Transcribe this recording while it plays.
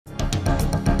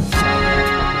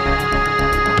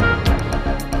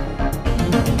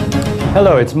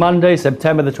Hello, it's Monday,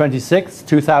 September the 26th,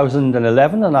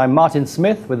 2011, and I'm Martin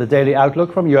Smith with the Daily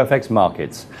Outlook from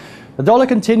UFXMarkets. The dollar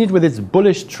continued with its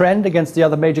bullish trend against the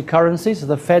other major currencies as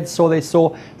the Fed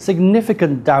saw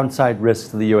significant downside risks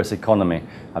to the US economy,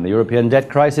 and the European debt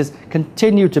crisis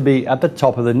continued to be at the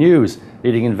top of the news,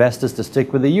 leading investors to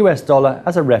stick with the US dollar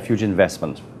as a refuge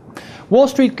investment. Wall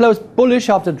Street closed bullish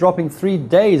after dropping 3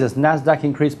 days as Nasdaq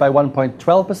increased by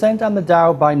 1.12% and the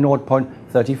Dow by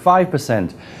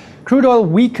 0.35%. Crude oil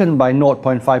weakened by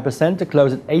 0.5% to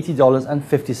close at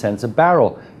 $80.50 a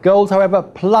barrel. Gold, however,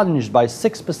 plunged by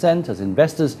 6% as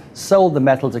investors sold the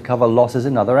metal to cover losses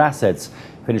in other assets,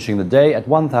 finishing the day at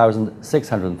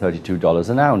 $1,632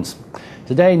 an ounce.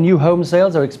 Today, new home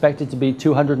sales are expected to be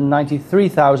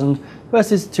 293,000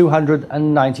 versus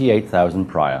 298,000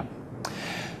 prior.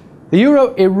 The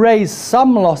euro erased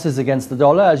some losses against the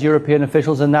dollar as European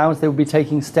officials announced they would be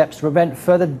taking steps to prevent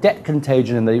further debt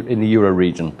contagion in the euro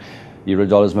region. The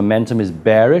euro-dollar's momentum is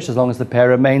bearish as long as the pair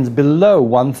remains below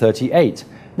 138.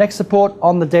 Next support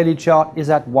on the daily chart is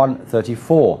at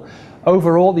 134.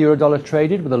 Overall, the euro-dollar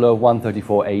traded with a low of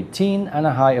 134.18 and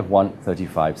a high of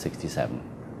 135.67.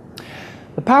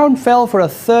 The pound fell for a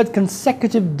third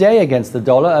consecutive day against the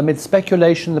dollar amid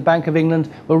speculation the Bank of England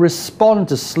will respond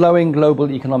to slowing global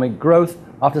economic growth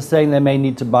after saying they may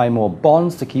need to buy more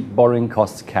bonds to keep borrowing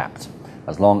costs capped.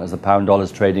 As long as the pound dollar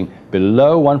is trading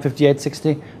below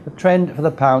 158.60, the trend for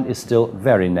the pound is still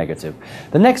very negative.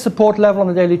 The next support level on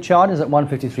the daily chart is at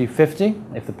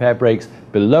 153.50. If the pair breaks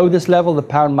below this level, the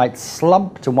pound might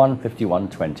slump to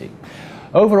 151.20.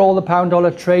 Overall, the pound dollar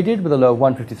traded with a low of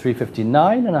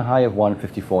 153.59 and a high of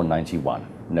 154.91.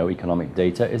 No economic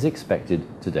data is expected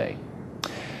today.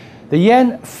 The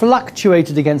yen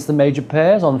fluctuated against the major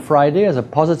pairs on Friday as a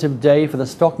positive day for the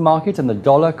stock market, and the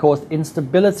dollar caused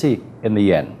instability in the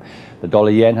yen. The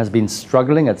dollar-yen has been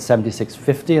struggling at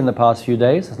 76.50 in the past few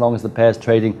days. As long as the pair's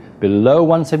trading below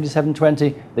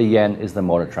 177.20, the yen is the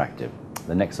more attractive.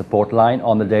 The next support line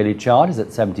on the daily chart is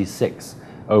at 76.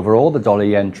 Overall, the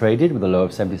dollar-yen traded with a low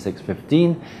of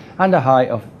 76.15 and a high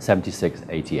of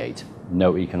 76.88.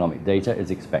 No economic data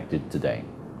is expected today.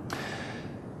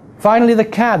 Finally, the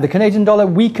CAD. The Canadian dollar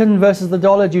weakened versus the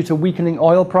dollar due to weakening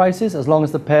oil prices. As long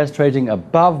as the pair is trading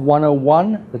above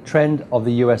 101, the trend of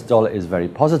the US dollar is very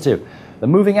positive. The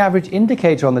moving average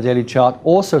indicator on the daily chart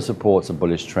also supports a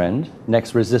bullish trend.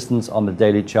 Next resistance on the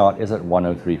daily chart is at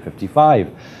 103.55.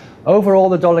 Overall,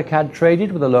 the dollar CAD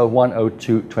traded with a low of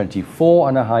 102.24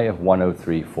 and a high of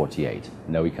 103.48.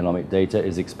 No economic data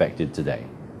is expected today.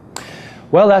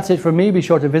 Well, that's it from me. Be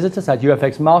sure to visit us at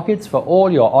UFX Markets for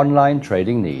all your online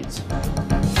trading needs.